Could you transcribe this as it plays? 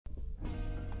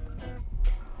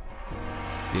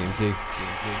BMG.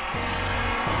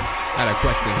 I had a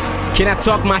question. Can I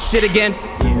talk my shit again?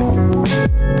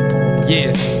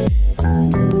 Yeah.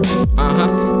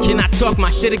 Can I talk my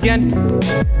shit again?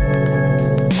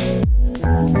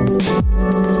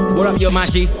 What up, yo,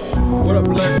 Maji? What up,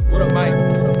 Blur? What up, Mike?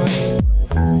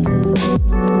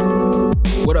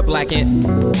 What up, Black Ant?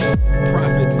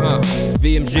 Prophet.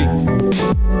 VMG.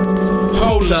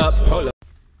 Hold up.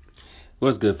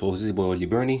 What's good, folks? This is your boy Lee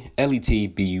Bernie,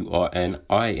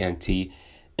 LETBURNINT.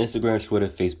 Instagram, Twitter,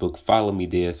 Facebook. Follow me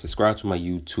there. Subscribe to my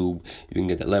YouTube. You can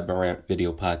get the Let Me Rant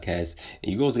video podcast.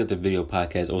 And you can also get the video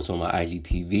podcast also on my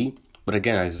IGTV. But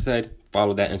again, as I said,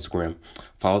 follow that Instagram.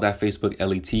 Follow that Facebook,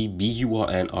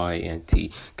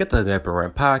 LETBURNINT. Get the Let Me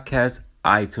Rant podcast.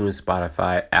 iTunes,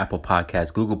 Spotify, Apple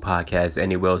Podcasts, Google Podcasts,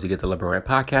 anywhere else you get the Let Me Rant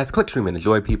podcast. Click, stream, and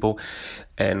enjoy, people.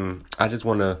 And I don't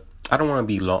want to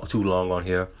be too long on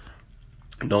here.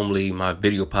 Normally, my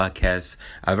video podcasts,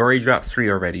 I've already dropped 3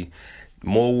 already.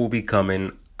 More will be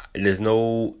coming. There's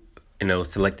no,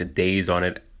 selected days on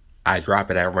it. I drop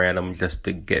it at random just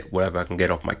to get whatever I can get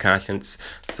off my conscience.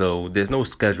 So there's no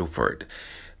schedule for it.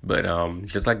 But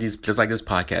just like this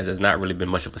podcast, there's not really been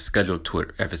much of a schedule to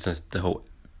it ever since the whole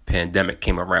pandemic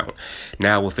came around.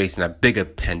 Now we're facing a bigger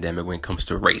pandemic when it comes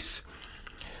to race.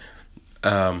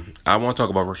 I want to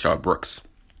talk about Rayshard Brooks.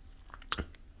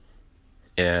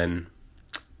 And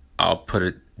I'll put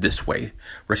it this way.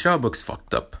 Rayshard Brooks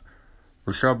fucked up.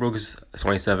 Rayshard Brooks,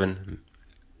 27,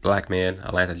 black man,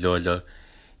 Atlanta, Georgia.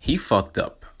 He fucked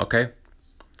up, okay?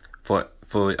 For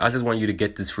I just want you to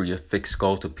get this through your thick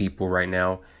skull to people right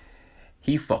now.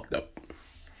 He fucked up.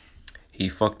 He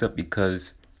fucked up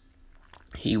because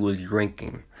he was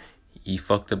drinking. He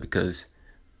fucked up because,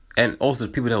 and also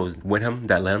the people that was with him,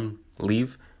 that let him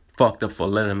leave, fucked up for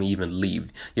letting him even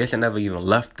leave. Yes, I never even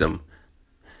left him.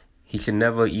 He should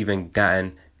never even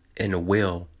gotten in a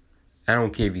will. I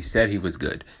don't care if he said he was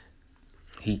good.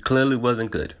 He clearly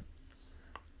wasn't good.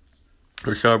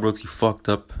 Rayshard Brooks, you fucked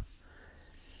up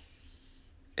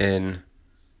in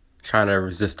trying to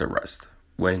resist arrest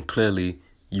when clearly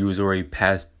you was already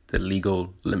past the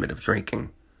legal limit of drinking.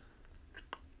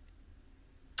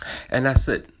 And that's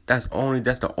it. That's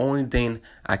the only thing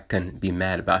I can be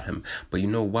mad about him. But you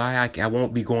know why I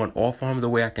won't be going off on him the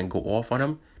way I can go off on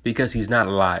him? Because he's not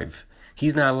alive.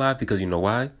 He's not alive because you know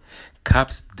why?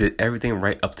 Cops did everything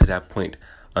right up to that point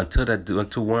until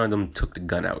one of them took the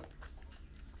gun out.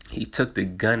 He took the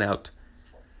gun out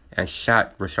and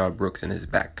shot Rayshard Brooks in his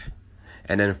back.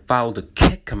 And then fouled to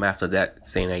kick him after that,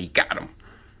 saying that he got him.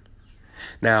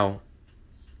 Now,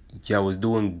 y'all was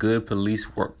doing good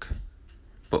police work.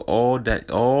 But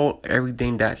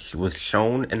everything that was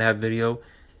shown in that video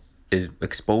is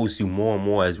exposed you more and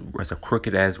more as a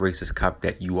crooked ass racist cop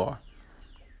that you are.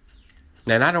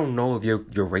 And I don't know if you're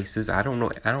racist. I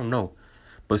don't know.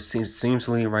 But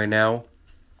seemingly right now,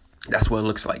 that's what it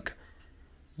looks like.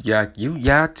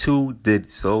 Y'all two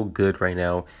did so good right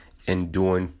now in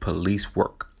doing police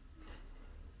work.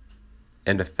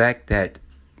 And the fact that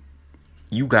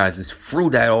you guys just threw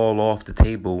that all off the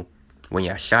table when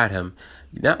y'all shot him,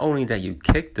 not only that you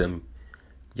kicked him,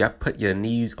 y'all put your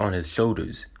knees on his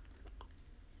shoulders.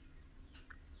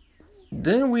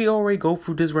 Didn't we already go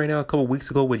through this right now a couple weeks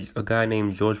ago with a guy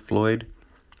named George Floyd?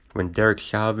 When Derek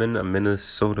Chauvin, a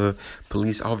Minnesota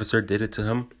police officer, did it to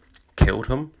him, killed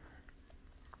him.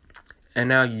 And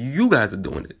now you guys are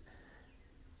doing it.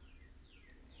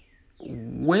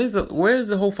 Where's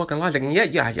the whole fucking logic? And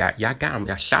y'all got him.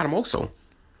 Y'all shot him also.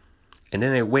 And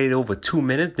then they waited over 2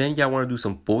 minutes. Then y'all want to do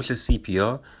some bullshit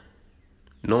CPR.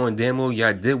 Knowing damn well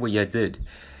y'all did what y'all did.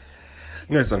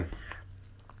 Listen.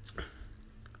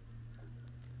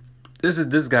 This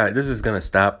is gonna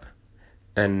stop.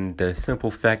 And the simple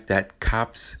fact that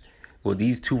cops,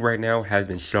 these two right now has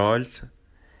been charged,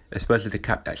 especially the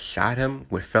cop that shot him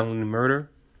with felony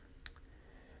murder.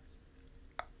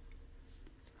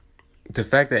 The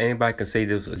fact that anybody can say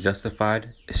this was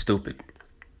justified is stupid.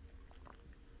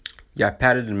 Y'all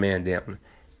patted the man down.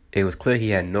 It was clear he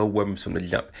had no weapons from the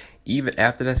jump. Even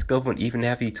after that scuffle, and even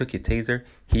after he took your taser,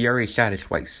 he already shot it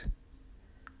twice.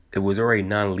 It was already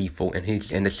non-lethal, and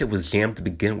the shit was jammed to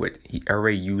begin with. He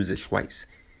already used it twice.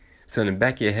 So in the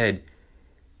back of your head,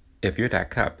 if you're that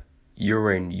cop, back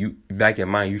in your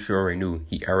mind, you sure already knew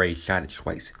he already shot it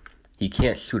twice. He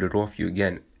can't shoot it off you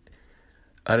again.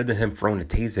 Other than him throwing the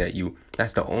taser at you,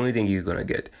 that's the only thing you're gonna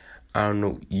get. I don't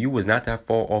know. You was not that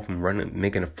far off from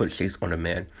making a foot chase on a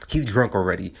man. He's drunk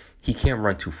already. He can't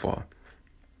run too far.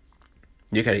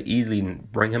 You could easily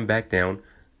bring him back down,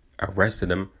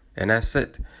 arrested him, and that's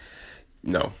it.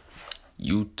 No.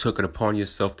 You took it upon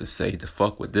yourself to say, the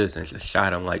fuck with this, and just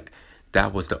shot him like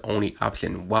That was the only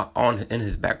option while in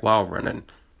his back while running.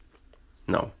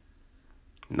 No.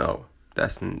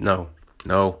 That's no.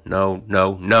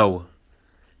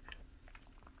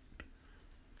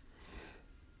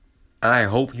 I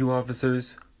hope you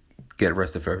officers get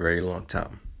arrested for a very long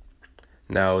time.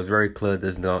 Now, it's very clear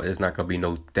there's not going to be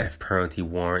no death penalty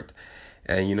warrant.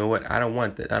 And you know what? I don't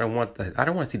want that. I don't want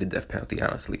to see the death penalty,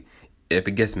 honestly. If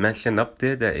it gets mentioned up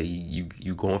there that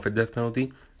you going for death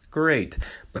penalty, great.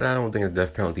 But I don't think the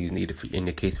death penalty is needed in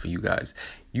the case for you guys.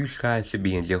 You guys should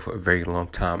be in jail for a very long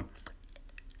time.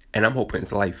 And I'm hoping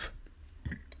it's life.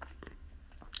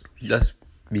 Just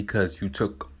because you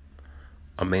took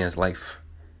a man's life.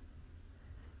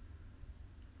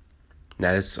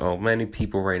 Now, there's so many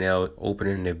people right now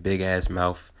opening their big ass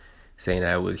mouth saying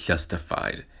that it was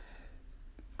justified.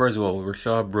 First of all,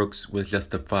 Rayshard Brooks was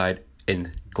justified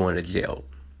in going to jail.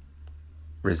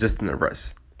 Resisting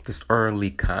arrest.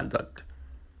 Disorderly conduct.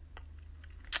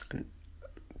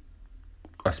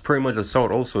 That's pretty much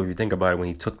assault also if you think about it when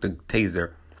he took the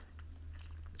taser.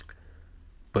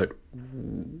 But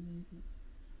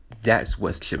that's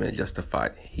what should have been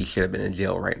justified. He should have been in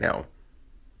jail right now.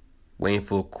 Waiting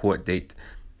for a court date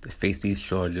to face these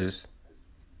charges.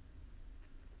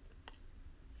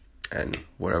 And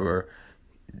whatever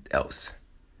else.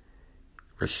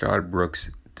 Rayshard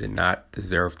Brooks did not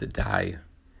deserve to die.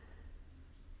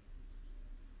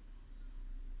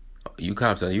 You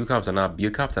cops are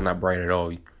not bright at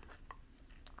all.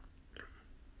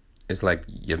 It's like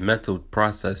your mental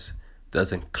process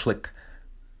doesn't click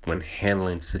when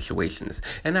handling situations.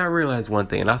 And I realized one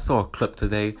thing, and I saw a clip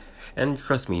today, and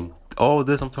trust me, all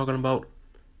this I'm talking about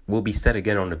will be said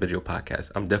again on the video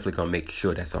podcast. I'm definitely going to make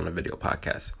sure that's on the video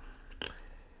podcast.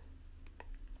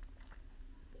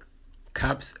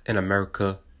 Cops in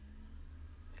America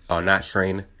are not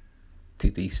trained to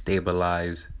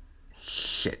destabilize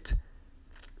shit.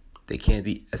 They can't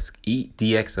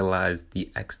destabilize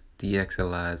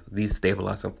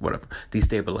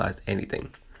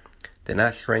anything. They're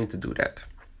not trained to do that.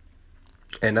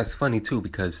 And that's funny too,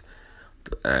 because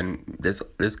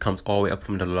this comes all the way up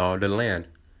from the law of the land.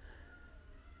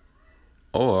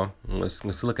 Or let's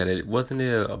look at it. Wasn't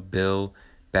there a bill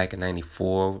back in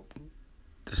 '94?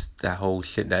 Just that whole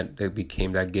shit that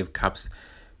became that give cops,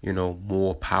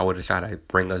 more power to try to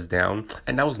bring us down.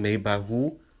 And that was made by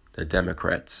who? The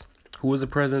Democrats. Who was the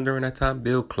president during that time?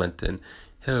 Bill Clinton,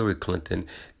 Hillary Clinton,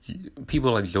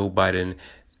 people like Joe Biden,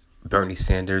 Bernie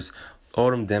Sanders, all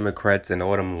them Democrats and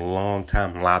all them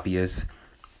long-time lobbyists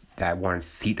that wanted a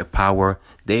seat of power.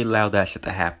 They allowed that shit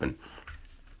to happen.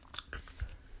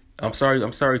 I'm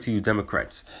sorry to you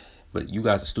Democrats, but you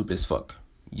guys are stupid as fuck.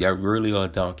 Y'all really are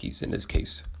donkeys in this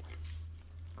case.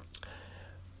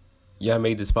 Y'all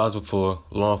made this possible for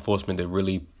law enforcement to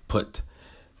really put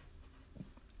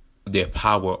their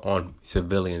power on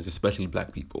civilians, especially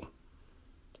black people.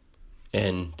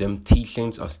 And them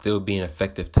teachings are still being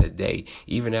effective today,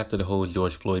 even after the whole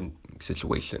George Floyd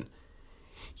situation.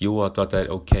 You all thought that,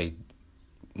 okay,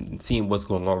 seeing what's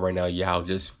going on right now, y'all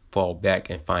just fall back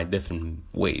and find different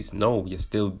ways. No, you're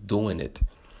still doing it.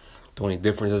 The only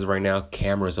difference is right now,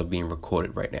 cameras are being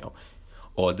recorded right now.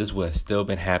 Or this would have still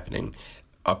been happening.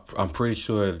 I'm pretty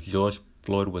sure if George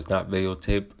Floyd was not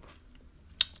videotaped,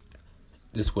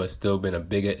 this would have still been a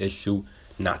bigger issue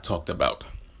not talked about.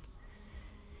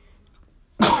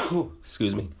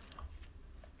 Excuse me.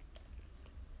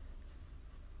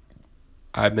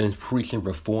 I've been preaching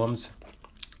reforms,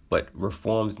 but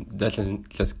reforms doesn't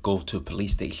just go to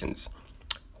police stations,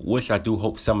 which I do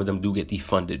hope some of them do get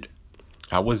defunded.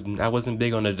 I wasn't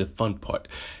big on the defund part.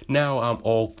 Now I'm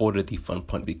all for the defund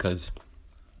part because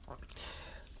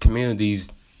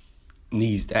communities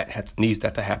needs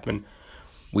that to happen.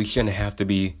 We shouldn't have to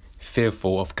be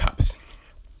fearful of cops.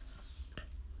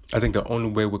 I think the only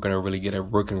way we're going to really get a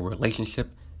working relationship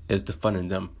is defunding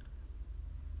them.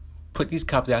 Put these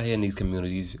cops out here in these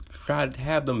communities. Try to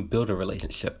have them build a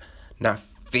relationship, not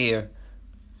fear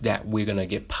that we're going to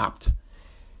get popped.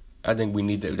 I think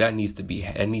that needs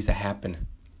to happen.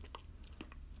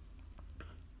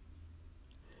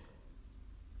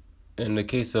 In the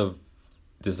case of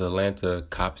this Atlanta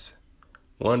cops,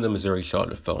 one of them is already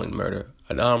charged with felony murder.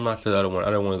 I'm not sure the other one. The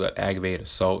other one got aggravated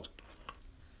assault.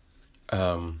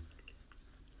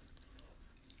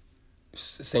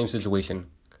 Same situation.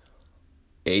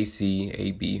 AC,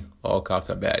 AB, all cops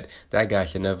are bad. That guy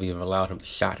should never even allowed him to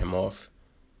shot him off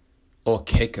or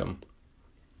kick him.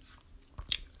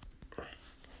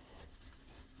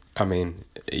 I mean,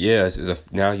 yeah,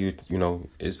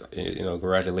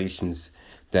 congratulations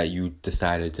that you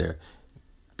decided to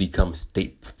become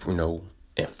state,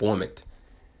 informant.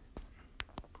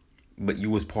 but you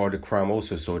was part of the crime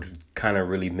also, so it kind of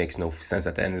really makes no sense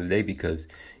at the end of the day because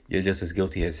you're just as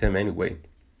guilty as him anyway.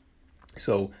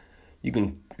 So you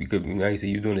could, like I said,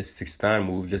 you're doing a 6ix9ine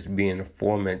move, just being a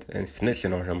informant and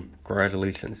snitching on him.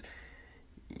 Congratulations.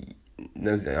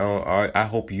 I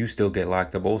hope you still get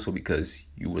locked up also because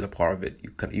you was a part of it. You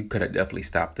could have definitely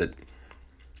stopped it.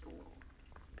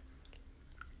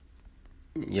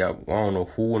 Yeah, I don't know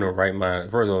who in the right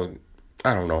mind. First of all,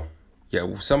 I don't know.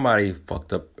 Yeah, somebody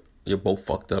fucked up. You're both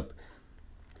fucked up.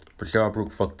 Rayshard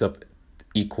Brooks fucked up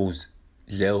equals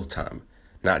jail time,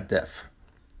 not death.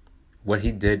 What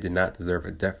he did not deserve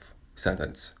a death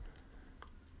sentence.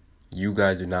 You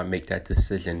guys do not make that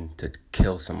decision to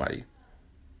kill somebody.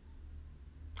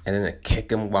 And then to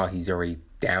kick him while he's already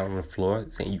down on the floor,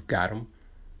 saying you got him.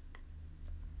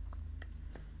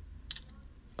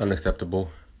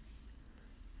 Unacceptable.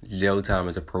 Jail time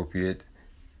is appropriate.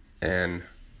 And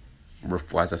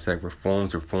as I said,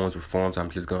 reforms. I'm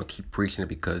just going to keep preaching it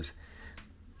because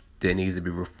there needs to be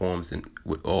reforms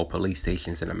with all police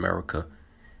stations in America.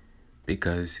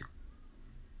 Because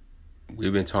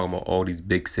we've been talking about all these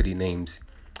big city names.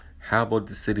 How about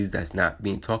the cities that's not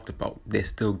being talked about? They're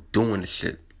still doing the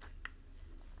shit.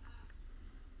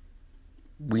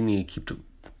 People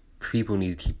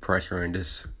need to keep pressuring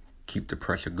this, keep the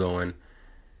pressure going.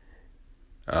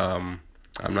 I'm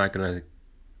not going to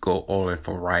go all in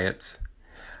for riots.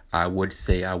 I would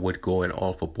say I would go in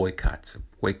all for boycotts.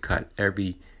 Boycott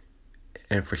every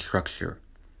infrastructure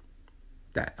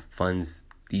that funds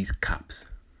these cops.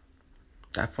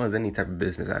 That funds any type of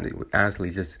business.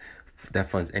 Honestly, just that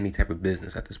funds any type of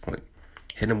business at this point.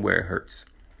 Hit them where it hurts.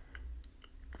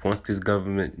 Once this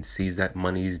government sees that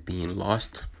money is being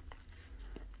lost,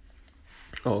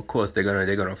 of course they're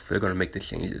gonna make the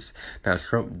changes. Now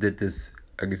Trump did this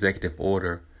executive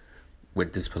order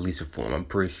with this police reform. I'm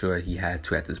pretty sure he had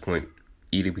to at this point,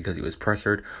 either because he was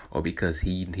pressured or because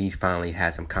he finally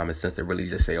had some common sense to really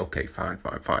just say, okay, fine.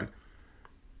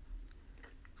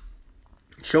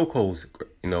 Chokeholds,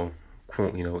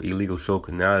 quote, illegal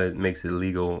choke. Now that makes it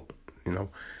illegal,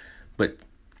 but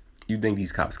you think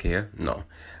these cops care? No.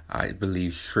 I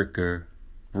believe stricter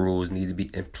rules need to be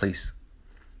in place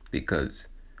because,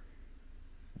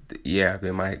 yeah,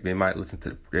 they're gonna listen to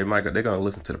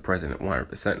the president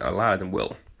 100%. A lot of them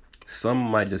will. Some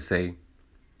might just say,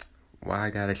 "Why I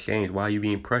gotta change? Why are you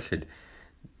being pressured?"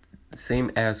 The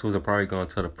same assholes are probably gonna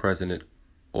tell the president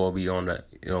or be on the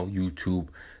YouTube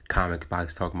comic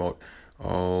box talking about,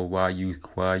 oh, why you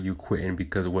quitting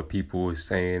because of what people are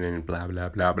saying and blah blah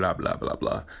blah blah blah blah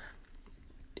blah.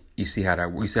 You see how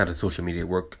the social media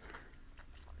work.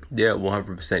 They're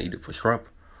 100% either for Trump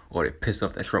or they're pissed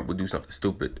off that Trump would do something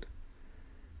stupid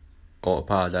or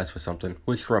apologize for something,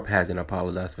 which Trump hasn't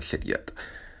apologized for shit yet.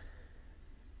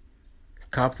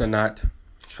 Cops are not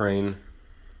trained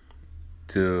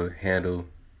to handle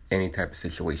any type of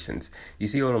situations. You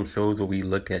see all them shows where we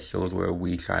look at shows where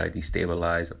we try to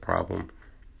destabilize a problem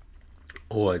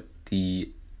or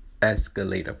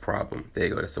de-escalate a problem. There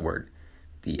you go, that's the word.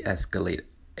 De-escalate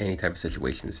any type of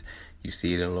situations. You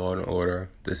see it in Law and Order,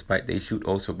 despite they shoot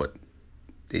also, but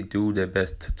they do their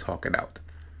best to talk it out.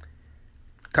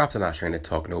 Cops are not trained to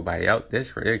talk nobody out. They're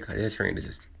trained to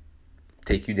just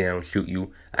take you down, shoot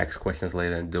you, ask questions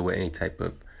later, and deal with any type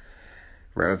of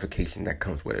ramification that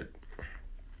comes with it.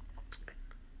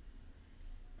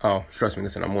 Oh, trust me,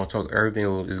 listen, I'm going to talk, everything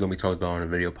is going to be talked about on a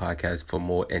video podcast for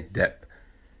more in depth.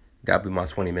 That'll be my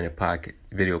 20-minute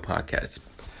video podcast.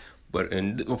 But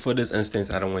for this instance,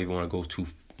 I don't even want to go too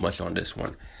much on this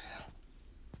one.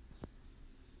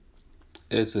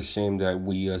 It's a shame that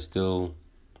we are still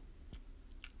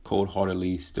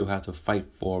cold-heartedly still have to fight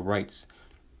for our rights.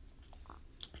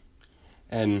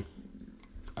 And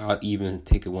I'll even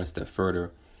take it one step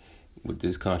further with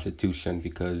this Constitution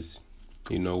because,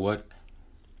 you know what?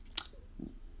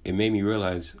 It made me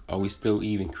realize, are we still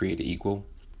even created equal?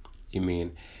 I mean,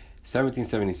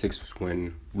 1776 was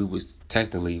when we was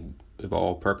technically, for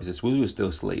all purposes, we were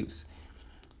still slaves.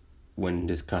 When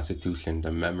this Constitution, the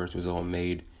amendments was all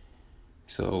made.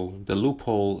 So the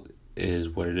loophole is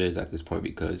what it is at this point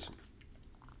because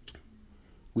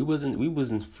we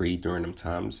wasn't free during them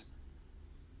times.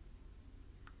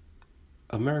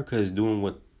 America is doing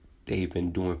what they've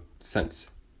been doing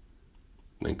since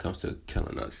when it comes to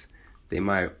killing us. They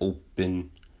might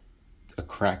open a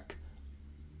crack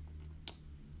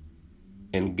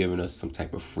and giving us some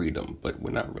type of freedom, but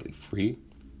we're not really free.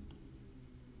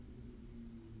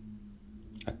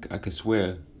 I could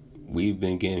swear we've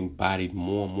been getting bodied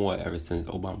more and more ever since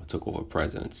Obama took over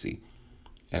presidency.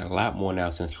 And a lot more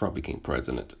now since Trump became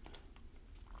president.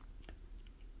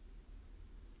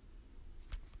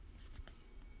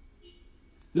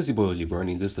 This is your boy OG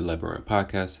Bernie. This is the Let Burn Rant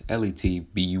Podcast.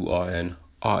 LETBURNRANT.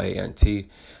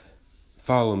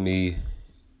 Follow me.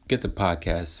 Get the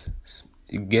podcast.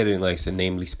 Get it like so,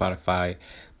 namely Spotify,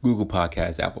 Google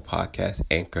Podcasts, Apple Podcasts,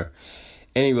 Anchor.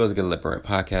 Anywhere else get the Let Burn Rant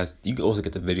Podcast. You can also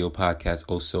get the video podcast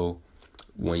also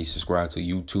when you subscribe to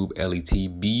YouTube.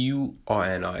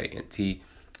 LETBURNRANT.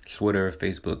 Twitter,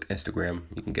 Facebook, Instagram.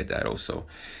 You can get that also.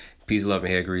 Peace, love,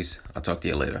 and hair grease. I'll talk to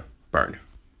you later. Burn.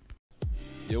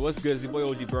 Yo, what's good? It's your boy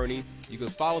OG Bernie. You can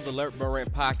follow the Let Burn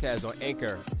Rant Podcast on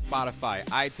Anchor, Spotify,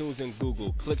 iTunes, and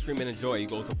Google. Click, stream, and enjoy. You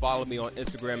can also follow me on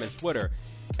Instagram and Twitter.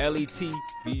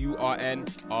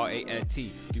 LETBURNRANT.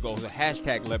 You can also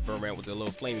hashtag Let Burn Rant with the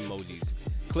little flame emojis.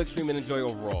 Click, stream, and enjoy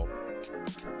overall.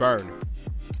 Burn.